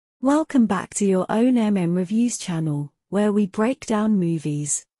Welcome back to your own Reviews channel, where we break down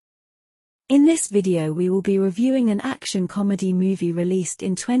movies. In this video we will be reviewing an action comedy movie released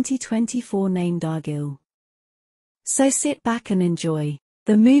in 2024 named Argylle. So sit back and enjoy.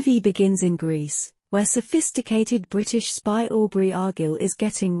 The movie begins in Greece, where sophisticated British spy Aubrey Argylle is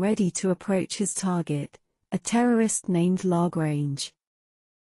getting ready to approach his target, a terrorist named Lagrange.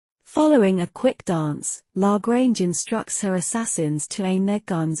 Following a quick dance, Lagrange instructs her assassins to aim their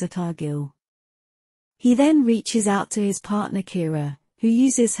guns at Argylle. He then reaches out to his partner Kira, who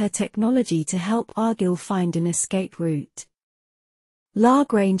uses her technology to help Argylle find an escape route.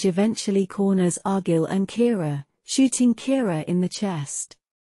 Lagrange eventually corners Argylle and Kira, shooting Kira in the chest.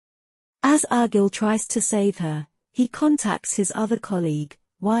 As Argylle tries to save her, he contacts his other colleague,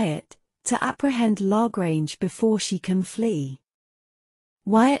 Wyatt, to apprehend Lagrange before she can flee.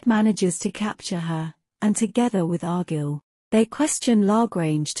 Wyatt manages to capture her, and together with Argylle, they question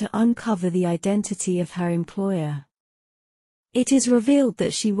Lagrange to uncover the identity of her employer. It is revealed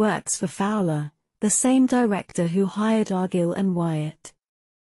that she works for Fowler, the same director who hired Argylle and Wyatt.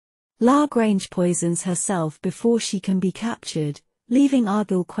 Lagrange poisons herself before she can be captured, leaving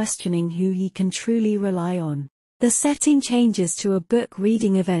Argylle questioning who he can truly rely on. The setting changes to a book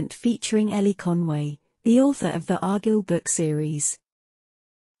reading event featuring Elly Conway, the author of the Argylle book series.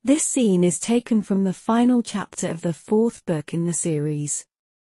 This scene is taken from the final chapter of the fourth book in the series.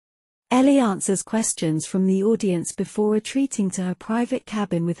 Elly answers questions from the audience before retreating to her private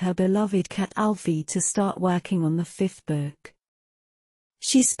cabin with her beloved cat Alfie to start working on the fifth book.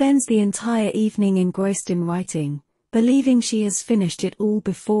 She spends the entire evening engrossed in writing, believing she has finished it all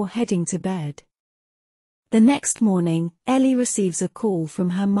before heading to bed. The next morning, Elly receives a call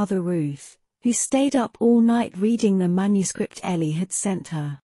from her mother Ruth, who stayed up all night reading the manuscript Elly had sent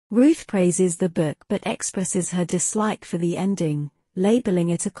her. Ruth praises the book but expresses her dislike for the ending, labeling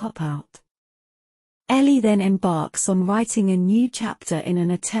it a cop-out. Elly then embarks on writing a new chapter in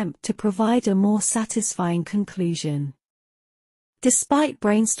an attempt to provide a more satisfying conclusion. Despite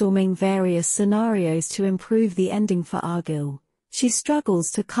brainstorming various scenarios to improve the ending for Argylle, she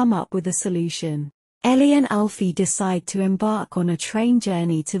struggles to come up with a solution. Elly and Alfie decide to embark on a train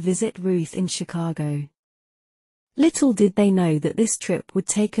journey to visit Ruth in Chicago. Little did they know that this trip would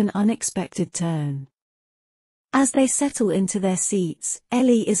take an unexpected turn. As they settle into their seats,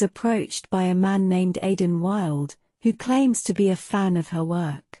 Elly is approached by a man named Aidan Wilde, who claims to be a fan of her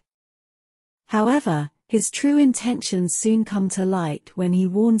work. However, his true intentions soon come to light when he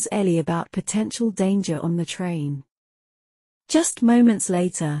warns Elly about potential danger on the train. Just moments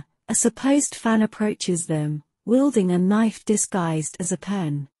later, a supposed fan approaches them, wielding a knife disguised as a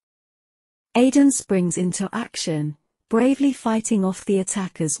pen. Aidan springs into action, bravely fighting off the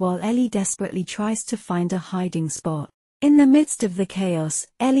attackers while Elly desperately tries to find a hiding spot. In the midst of the chaos,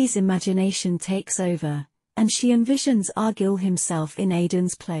 Elly's imagination takes over, and she envisions Argylle himself in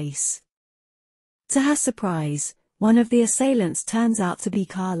Aidan's place. To her surprise, one of the assailants turns out to be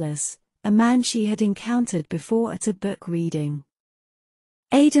Carlos, a man she had encountered before at a book reading.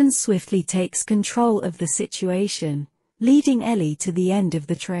 Aidan swiftly takes control of the situation, leading Elly to the end of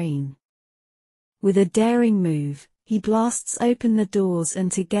the train. With a daring move, he blasts open the doors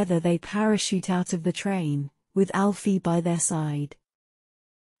and together they parachute out of the train, with Alfie by their side.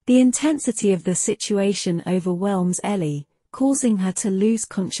 The intensity of the situation overwhelms Elly, causing her to lose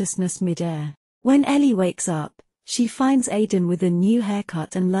consciousness mid-air. When Elly wakes up, she finds Aidan with a new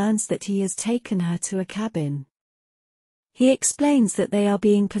haircut and learns that he has taken her to a cabin. He explains that they are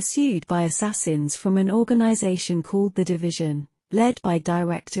being pursued by assassins from an organization called the Division, led by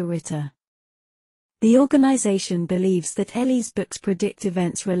director Ritter. The organization believes that Elly's books predict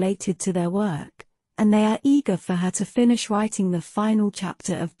events related to their work, and they are eager for her to finish writing the final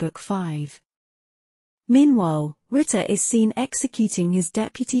chapter of Book 5. Meanwhile, Ritter is seen executing his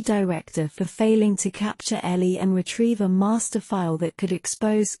deputy director for failing to capture Elly and retrieve a master file that could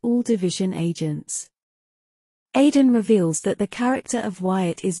expose all Division agents. Aidan reveals that the character of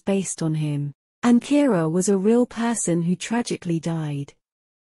Wyatt is based on him, and Kira was a real person who tragically died.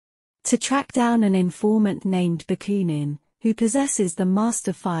 To track down an informant named Bakunin, who possesses the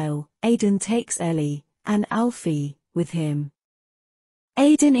master file, Aidan takes Elly, and Alfie, with him.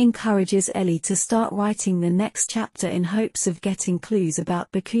 Aidan encourages Elly to start writing the next chapter in hopes of getting clues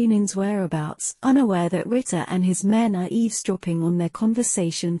about Bakunin's whereabouts, unaware that Ritter and his men are eavesdropping on their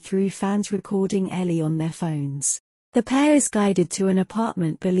conversation through fans recording Elly on their phones. The pair is guided to an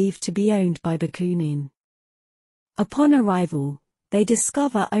apartment believed to be owned by Bakunin. Upon arrival, they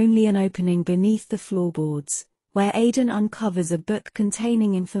discover only an opening beneath the floorboards, where Aidan uncovers a book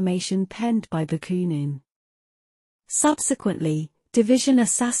containing information penned by Bakunin. Subsequently, division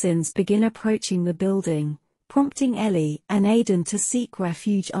assassins begin approaching the building, prompting Elly and Aidan to seek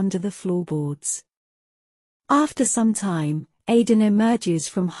refuge under the floorboards. After some time, Aidan emerges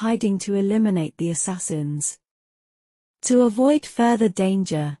from hiding to eliminate the assassins. To avoid further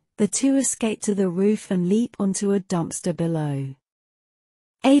danger, the two escape to the roof and leap onto a dumpster below.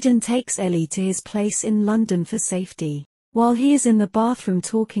 Aidan takes Elly to his place in London for safety. While he is in the bathroom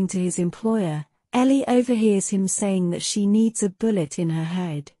talking to his employer, Elly overhears him saying that she needs a bullet in her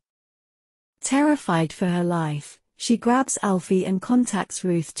head. Terrified for her life, she grabs Alfie and contacts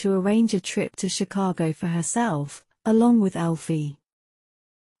Ruth to arrange a trip to Chicago for herself, along with Alfie.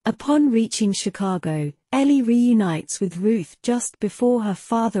 Upon reaching Chicago, Elly reunites with Ruth just before her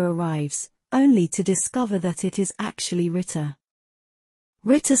father arrives, only to discover that it is actually Ritter.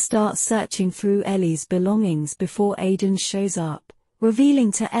 Ritter starts searching through Elly's belongings before Aidan shows up,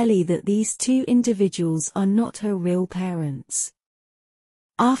 revealing to Elly that these two individuals are not her real parents.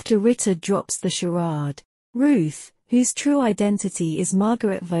 After Ritter drops the charade, Ruth, whose true identity is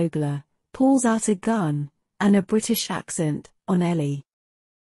Margaret Vogler, pulls out a gun, and a British accent, on Elly.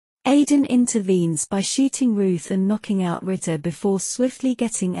 Aidan intervenes by shooting Ruth and knocking out Ritter before swiftly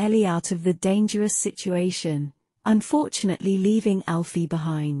getting Elly out of the dangerous situation, unfortunately leaving Alfie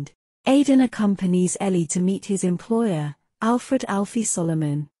behind. Aidan accompanies Elly to meet his employer, Alfred "Alfie"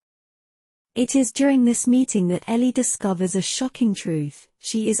 Solomon. It is during this meeting that Elly discovers a shocking truth: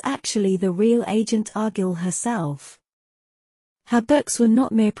 she is actually the real Agent Argylle herself. Her books were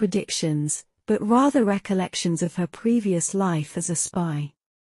not mere predictions, but rather recollections of her previous life as a spy.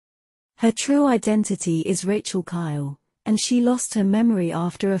 Her true identity is Rachel Kyle, and she lost her memory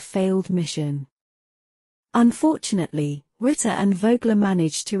after a failed mission. Unfortunately, Ritter and Vogler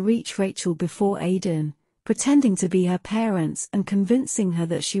managed to reach Rachel before Aidan, pretending to be her parents and convincing her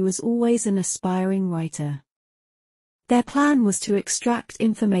that she was always an aspiring writer. Their plan was to extract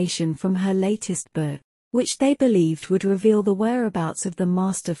information from her latest book, which they believed would reveal the whereabouts of the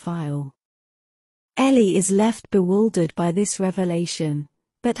master file. Elly is left bewildered by this revelation,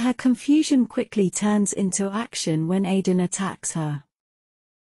 but her confusion quickly turns into action when Aidan attacks her.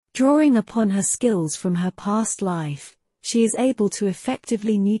 Drawing upon her skills from her past life, she is able to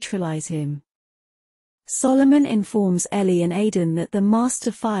effectively neutralize him. Solomon informs Elly and Aidan that the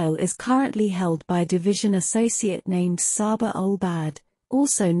master file is currently held by a division associate named Saba ul-Bad,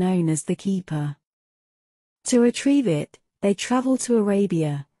 also known as the Keeper. To retrieve it, they travel to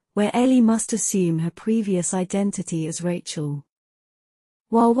Arabia, where Elly must assume her previous identity as Rachel.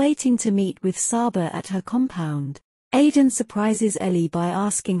 While waiting to meet with Saba at her compound, Aidan surprises Elly by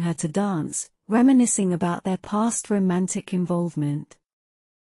asking her to dance, reminiscing about their past romantic involvement.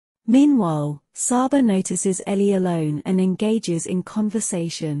 Meanwhile, Saba notices Elly alone and engages in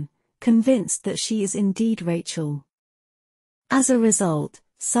conversation, convinced that she is indeed Rachel. As a result,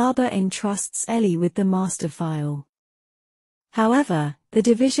 Saba entrusts Elly with the master file. However, the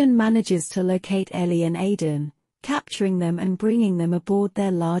division manages to locate Elly and Aidan, capturing them and bringing them aboard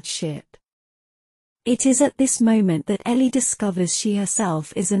their large ship. It is at this moment that Elly discovers she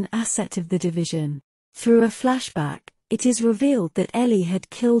herself is an asset of the division. Through a flashback, it is revealed that Elly had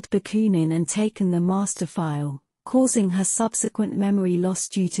killed Bakunin and taken the master file, causing her subsequent memory loss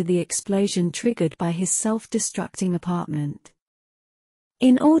due to the explosion triggered by his self-destructing apartment.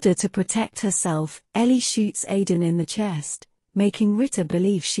 In order to protect herself, Elly shoots Aidan in the chest, making Ritter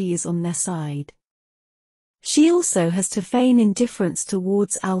believe she is on their side. She also has to feign indifference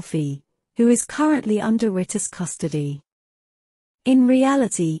towards Alfie, who is currently under Ritter's custody. In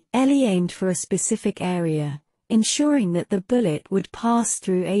reality, Elly aimed for a specific area, ensuring that the bullet would pass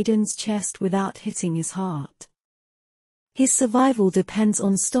through Aidan's chest without hitting his heart. His survival depends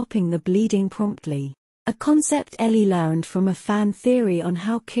on stopping the bleeding promptly, a concept Elly learned from a fan theory on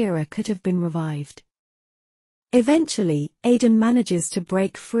how Kira could have been revived. Eventually, Aidan manages to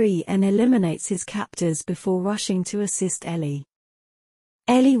break free and eliminates his captors before rushing to assist Elly.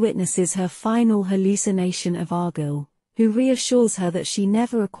 Elly witnesses her final hallucination of Argylle, who reassures her that she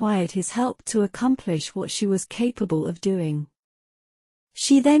never required his help to accomplish what she was capable of doing.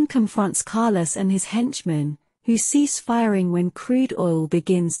 She then confronts Carlos and his henchmen, who cease firing when crude oil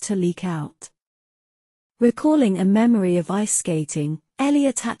begins to leak out. Recalling a memory of ice skating, Elly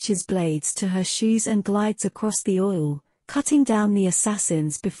attaches blades to her shoes and glides across the oil, cutting down the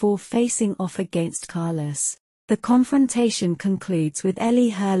assassins before facing off against Carlos. The confrontation concludes with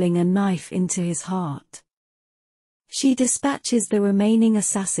Elly hurling a knife into his heart. She dispatches the remaining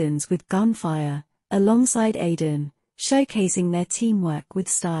assassins with gunfire, alongside Aidan, showcasing their teamwork with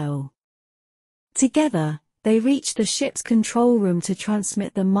style. Together, they reach the ship's control room to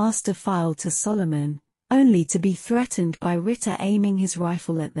transmit the master file to Solomon, only to be threatened by Ritter aiming his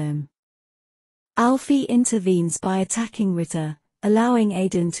rifle at them. Alfie intervenes by attacking Ritter, allowing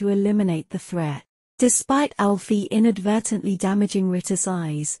Aidan to eliminate the threat. Despite Alfie inadvertently damaging Ritter's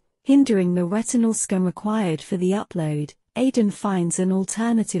eyes, hindering the retinal scan required for the upload, Aidan finds an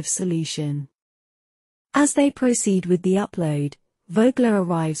alternative solution. As they proceed with the upload, Vogler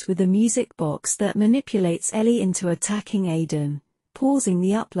arrives with a music box that manipulates Elly into attacking Aidan, pausing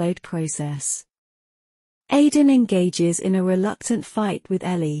the upload process. Aidan engages in a reluctant fight with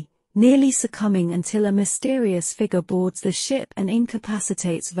Elly, nearly succumbing until a mysterious figure boards the ship and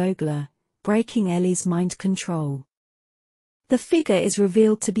incapacitates Vogler, breaking Elly's mind control. The figure is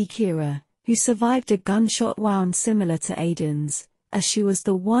revealed to be Kira, who survived a gunshot wound similar to Aidan's, as she was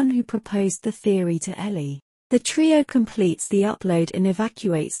the one who proposed the theory to Elly. The trio completes the upload and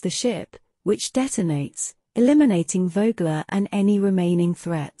evacuates the ship, which detonates, eliminating Vogler and any remaining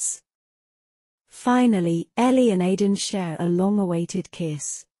threats. Finally, Elly and Aidan share a long-awaited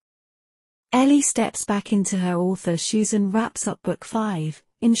kiss. Elly steps back into her author's shoes and wraps up Book 5,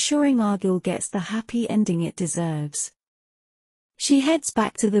 ensuring Argylle gets the happy ending it deserves. She heads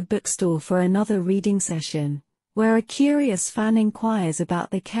back to the bookstore for another reading session, where a curious fan inquires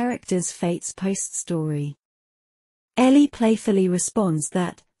about the character's fates post-story. Elly playfully responds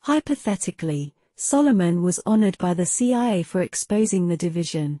that, hypothetically, Solomon was honored by the CIA for exposing the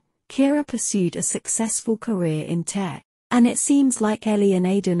division. Kira pursued a successful career in tech, and it seems like Elly and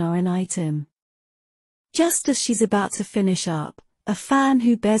Aidan are an item. Just as she's about to finish up, a fan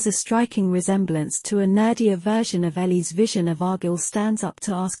who bears a striking resemblance to a nerdier version of Elly's vision of Argylle stands up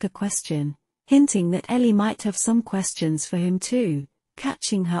to ask a question, hinting that Elly might have some questions for him too,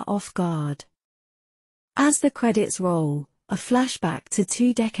 catching her off guard. As the credits roll, a flashback to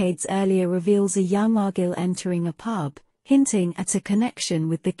 2 decades earlier reveals a young Argylle entering a pub, hinting at a connection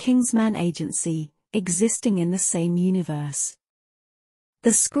with the Kingsman Agency, existing in the same universe.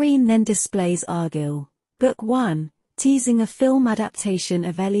 The screen then displays Argylle, Book 1, teasing a film adaptation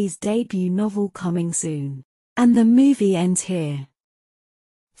of Elly's debut novel coming soon. And the movie ends here.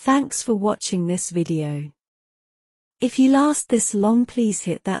 Thanks for watching this video. If you last this long, please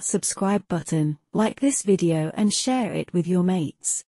hit that subscribe button, like this video and share it with your mates.